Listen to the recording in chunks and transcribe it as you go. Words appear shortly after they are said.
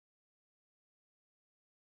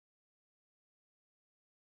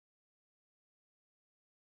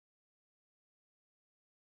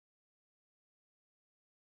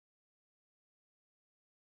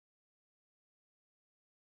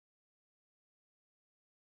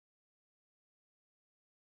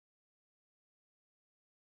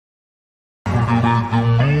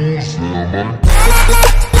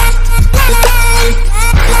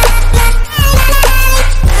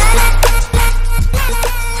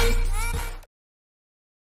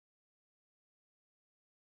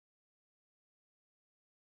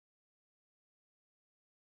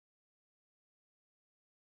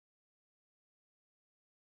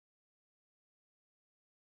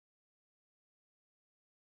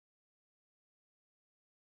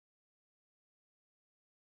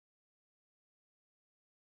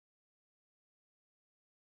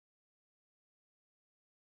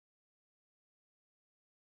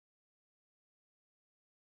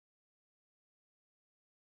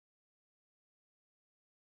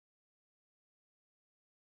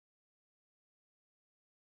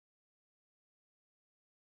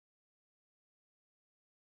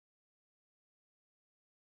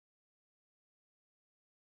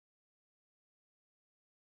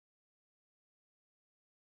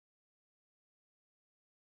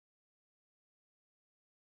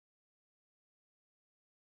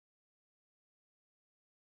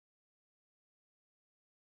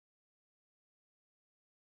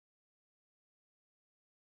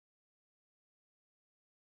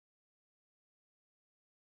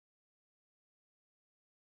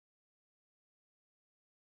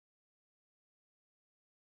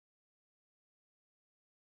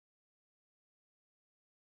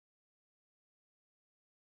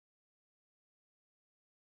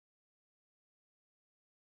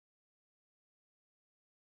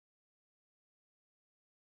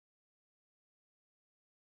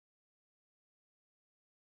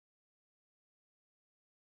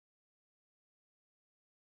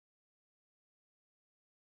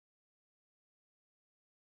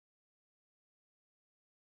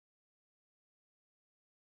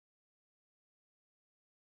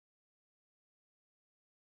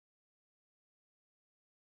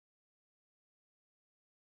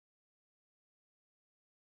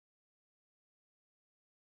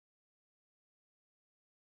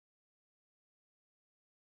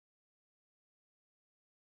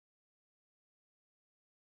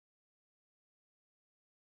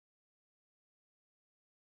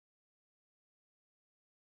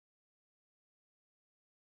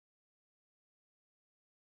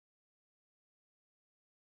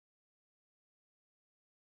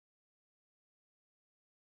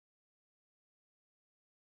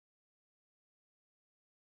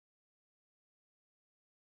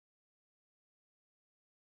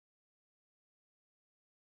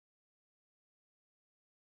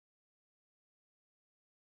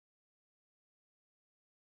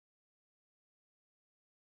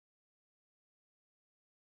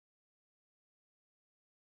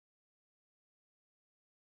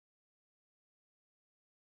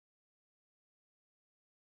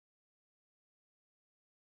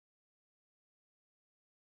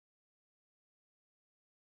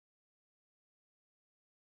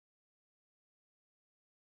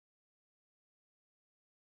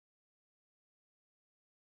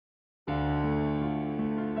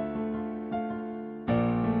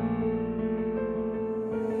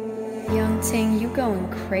Young Ting, you going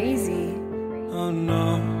crazy. Oh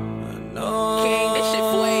no, no. King, that shit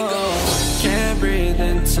fuego. Can't breathe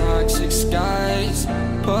in toxic skies.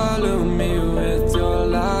 Pollute me with your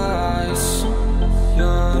lies.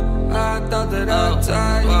 Yeah, I thought that I'd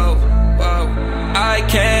die. Whoa, whoa. I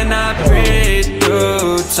cannot breathe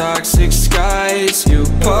through toxic skies. You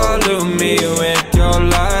pollute me with your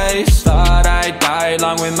lies. Thought I'd die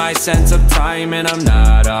along with my sense of time, and I'm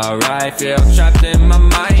not alright. Feel trapped in my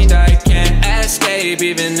mind, I can't escape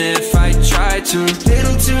even if I try to.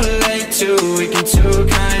 Little too late, too weak and too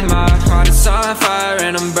kind. My heart is on fire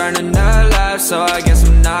and I'm burning alive, so I guess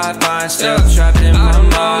I'm not fine. Still trapped in my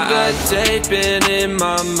mind. That date been in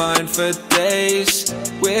my mind for days.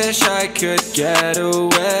 Wish I could get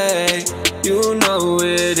away. You know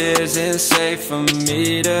it isn't safe for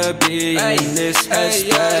me to be in this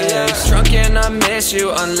headspace. Drunk and I miss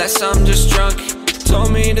you unless I'm just drunk.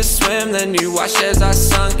 Told me to swim, then you watched as I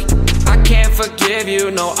sunk. I can't forgive you,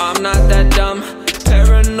 no I'm not that dumb.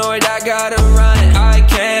 Paranoid, I gotta run. I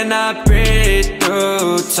cannot breathe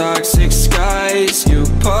through toxic skies. You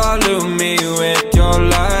pollute me with your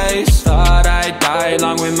lies. Thought I'd die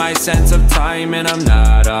along with my sense of time, and I'm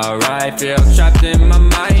not alright. Feel trapped in my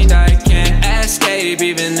mind, I can't escape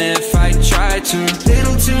even if I try to.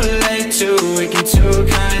 Little too late, too weak and too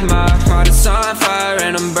kind. My heart is on fire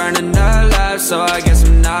and I'm burning alive, so I guess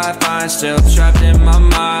I'm not fine, still trapped in my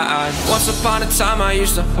mind. Once upon a time I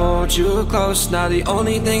used to hold you close. Now the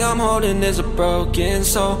only thing I'm holding is a broken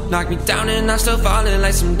soul. Knock me down and I'm still falling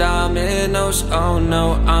like some dominoes. Oh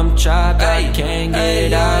no, I'm trapped, I can't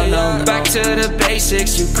get out, no. Back to the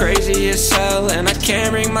basics, you crazy as hell, and I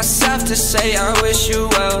can't bring myself to say I wish you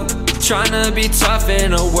well. Tryna be tough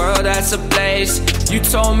in a world that's ablaze. You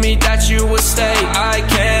told me that you would stay. I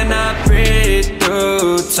cannot breathe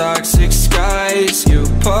through toxic skies. You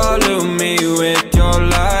pollute me with your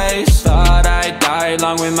lies. Thought I'd die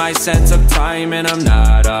along with my sense of time, and I'm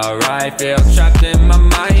not alright. Feel trapped in my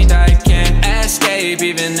mind, I can't escape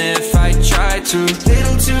even if I try to.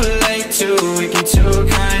 Little too late, too weak and too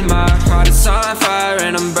kind. My heart is on fire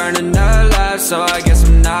and I'm burning alive, so I guess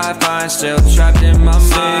I'm not fine, still trapped in my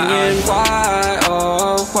mind. Why,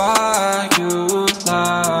 oh why you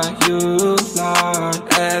lie, you lie.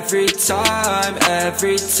 Every time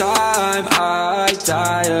I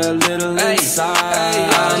die a little inside.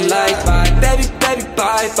 I'm like bye, baby, baby,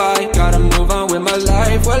 bye, bye. Gotta move on with my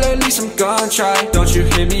life, well at least I'm gonna try. Don't you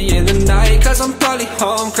hear me in the night, cause I'm probably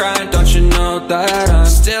home crying. Don't you know that I'm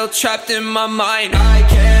still trapped in my mind. I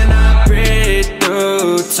cannot breathe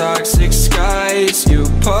through toxic skies. You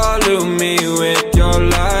pollute me with your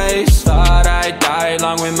lies. Thought I'd die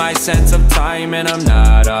along with my sense of time, and I'm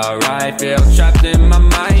not alright. Feel trapped in my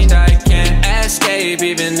mind, I can't escape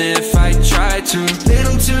even if I try to.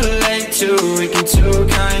 Little too late, too weak and too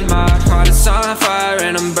kind. My heart is on fire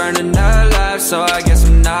and I'm burning alive, so I guess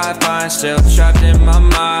I'm not fine, still trapped in my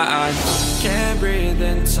mind. Can't breathe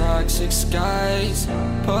in toxic skies.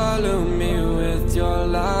 Pollute me with your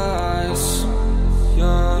lies.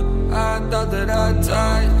 Yeah, I thought that I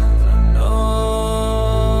died. No.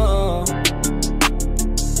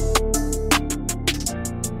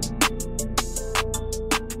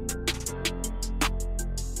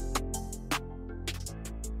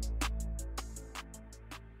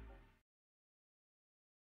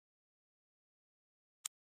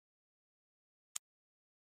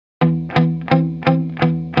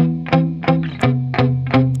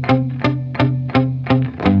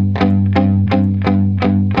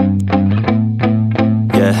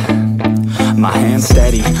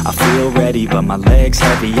 Steady, I feel ready, but my legs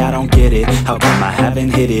heavy, I don't get it. How come I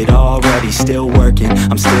haven't hit it already? Still working,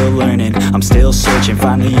 I'm still learning, I'm still searching,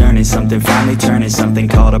 finally earning something, finally turning something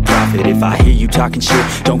called a profit. If I hear you talking shit,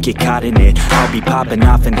 don't get caught in it. I'll be popping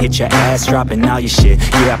off and hit your ass, dropping all your shit.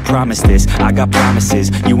 Yeah, I promise this, I got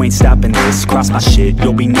promises, you ain't stopping this. Cross my shit,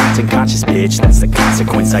 you'll be knocked unconscious, bitch. That's the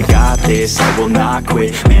consequence, I got this, I will not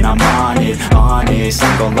quit. Man, I'm on it, honest,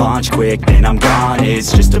 I'm gon' launch quick, then I'm gone.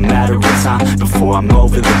 It's just a matter of time before I'm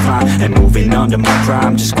over the climb and moving under my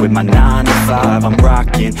prime. Just quit my 9 to 5, I'm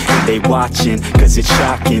rocking and they watching, cause it's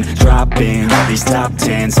shocking. Dropping all these top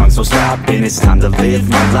 10 songs, so stopping. It's time to live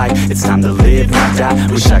my life, it's time to live, not die.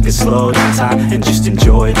 Wish I could slow down time and just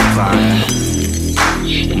enjoy the climb.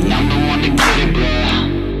 And I'm the one to get it, bro.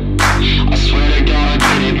 I swear to God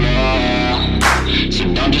I get it, bro. So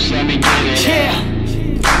don't just let me get it.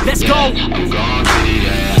 Yeah, let's go. I'm gon' get it,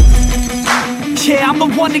 yeah. Yeah, I'm the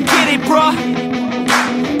one to get it, bruh.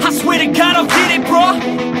 I swear to God I'll get it, bruh.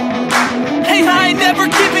 Hey, I ain't never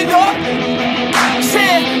giving up.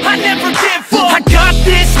 Yeah, I never give up. I got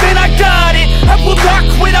this, man, I got it. I will not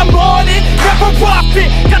quit, I'm on it. Never off it.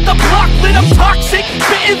 Got the block lit, I'm toxic.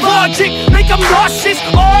 Spitting logic, make them nauseous.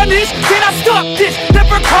 Honest, can I stop this?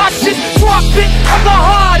 Never cautious, drop it. I'm the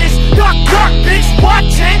hardest. Knock, knock, bitch,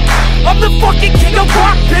 watch it. I'm the fucking king of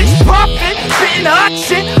rock, bitch. Profit, spitting hot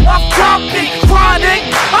shit. Off topic, chronic.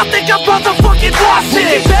 I think I'm motherfucking lost it.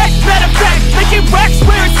 Making back, matter of fact, making racks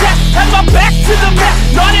where it's at. Have my back to the mat,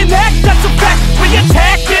 not an act, that's a fact. We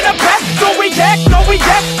attack in a back, don't react, no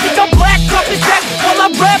react. Think I'm black, up his back. While I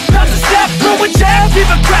rap, bounce a step, throw a jab, give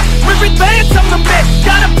a crap. We're advanced, I'm the man.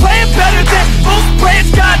 Got a plan better than most brands.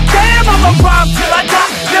 Goddamn, I'm a rhyme till I die.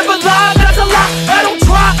 Never lie, that's a lie. I don't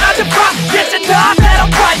try, I defy. Get to die, that I'm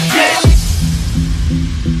right, yeah.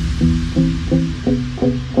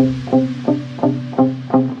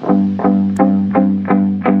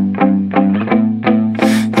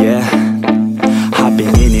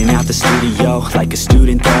 Like a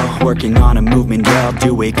student though, working on a movement, yeah, I'll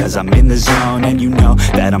do it cause I'm in the zone. And you know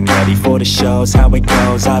that I'm ready for the shows. How it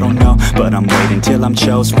goes, I don't know, but I'm waiting till I'm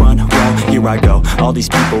chose. Front row, here I go. All these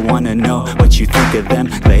people wanna know what you think of them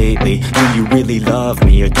lately. Do you really love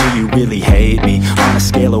me or do you really hate me? On a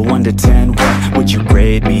scale of 1 to 10, what would you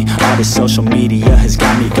grade me? All this social media has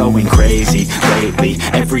got me going crazy lately.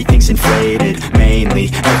 Everything's inflated, mainly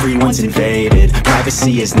everyone's invaded.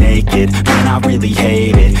 Privacy is naked, man, I really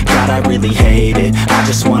hate it. God, I I really hate it. I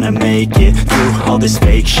just wanna make it through all this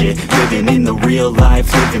fake shit. Living in the real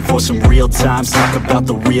life, living for some real times. Talk about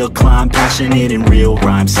the real climb, passionate in real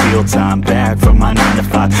rhymes. Steal time back from my 9 to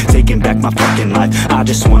 5, taking back my fucking life. I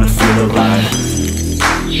just wanna feel alive.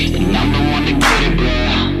 And I'm the one to get it, bro.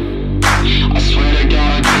 I swear to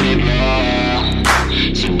God I'll get it,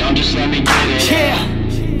 bro. So don't just let me get it.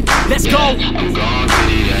 Yeah, let's go. I'm gon' get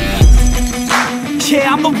it, yeah.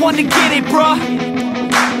 Yeah, I'm the one to get it, bruh.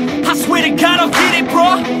 I swear to God I'll get it,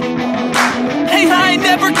 bruh. Hey, I ain't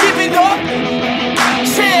never giving up.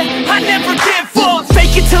 Yeah, I never give up.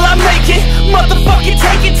 Fake it till I make it. Motherfucking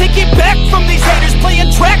take it back from these haters.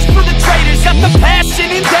 Playing tracks for the traitors. Got the passion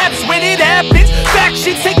and that's when it happens.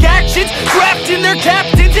 Factions take actions, drafting their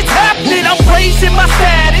captains. It's happening, I'm raising my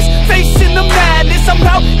status, facing the madness. I'm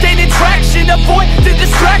out gaining traction, avoid the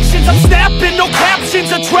distractions. I'm snapping, no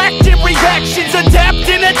captions, attracting reactions.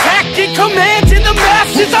 Adapting, attacking, commanding the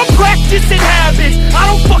masses. I'm practicing habits, I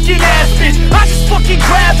don't fucking ask it, I just fucking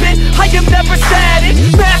grab it. I am never static,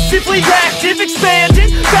 massively active,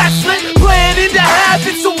 expanding, backslid, planning to have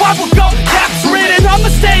it. So I will go capture it and I'ma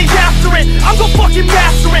stay after it. I'm gon' fucking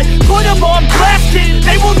master it, put them on blast it.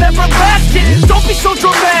 They will never last it, don't be so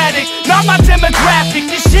dramatic. Not my demographic,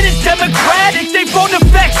 this shit is democratic. They vote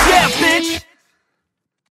effects, yeah bitch.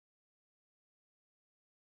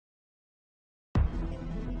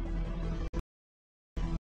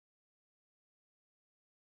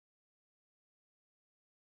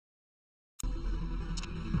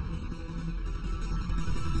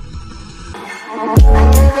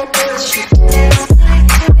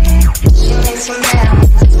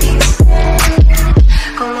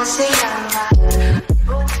 ¿Cómo se llama?